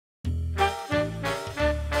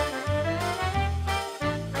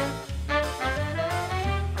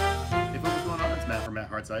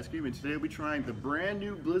Arts Ice Cream, and today we'll be trying the brand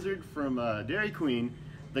new Blizzard from Dairy Queen,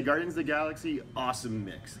 the Guardians of the Galaxy Awesome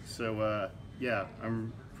Mix. So yeah,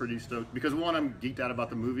 I'm pretty stoked because one, I'm geeked out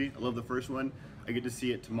about the movie. I love the first one. I get to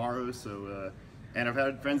see it tomorrow, so and I've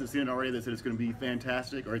had friends that seen it already that said it's going to be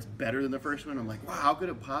fantastic or it's better than the first one. I'm like, wow, how could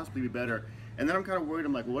it possibly be better? And then I'm kind of worried.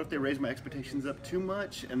 I'm like, well, what if they raise my expectations up too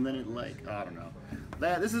much? And then it like, I don't know.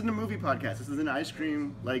 This isn't a movie podcast. This is an ice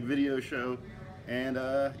cream like video show. And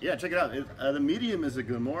yeah, check it out. The medium is a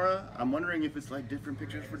Gamora. I'm wondering if it's like different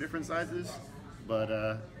pictures for different sizes, but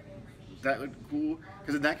that would be cool.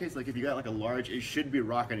 Because in that case, like if you got like a large, it should be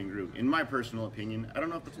Rocket and Groot. In my personal opinion, I don't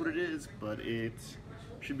know if that's what it is, but it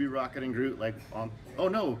should be Rocket and Groot. Like on, oh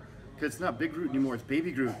no, because it's not Big Groot anymore. It's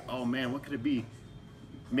Baby Groot. Oh man, what could it be?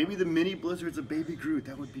 Maybe the mini Blizzard's a Baby Groot.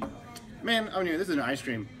 That would be, man. Oh anyway, this is an ice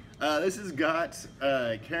cream. This has got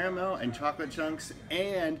caramel and chocolate chunks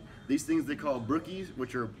and these things they call brookies,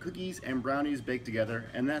 which are cookies and brownies baked together,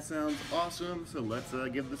 and that sounds awesome, so let's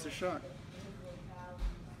give this a shot.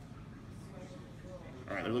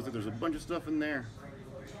 Alright, it looks like there's a bunch of stuff in there.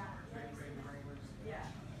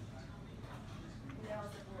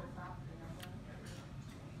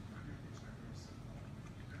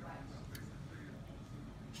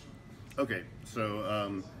 Okay,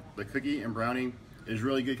 so the cookie and brownie is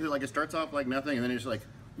really good because like it starts off like nothing, and then it's like,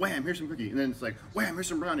 wham, here's some cookie, and then it's like, wham, here's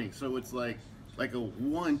some brownie. So it's like a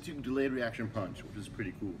 1-2 delayed reaction punch, which is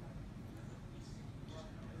pretty cool.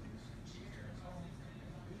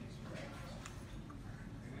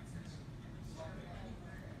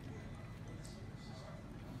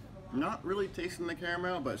 Not really tasting the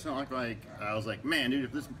caramel, but it's not like I was like, man, dude,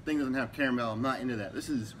 if this thing doesn't have caramel, I'm not into that. This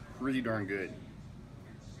is pretty darn good.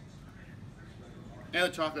 And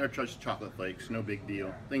the chocolate are just chocolate flakes, no big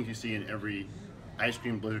deal. Things you see in every ice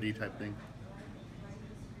cream blizzardy type thing.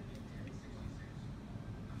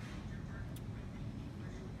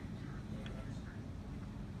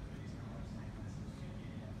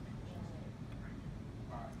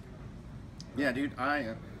 Yeah, dude,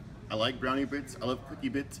 I like brownie bits. I love cookie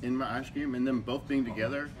bits in my ice cream, and them both being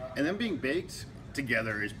together and them being baked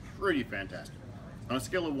together is pretty fantastic. On a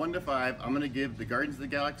scale of 1 to 5, I'm gonna give the Guardians of the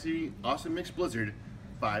Galaxy Awesome Mix Blizzard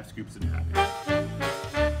 5 scoops and a half.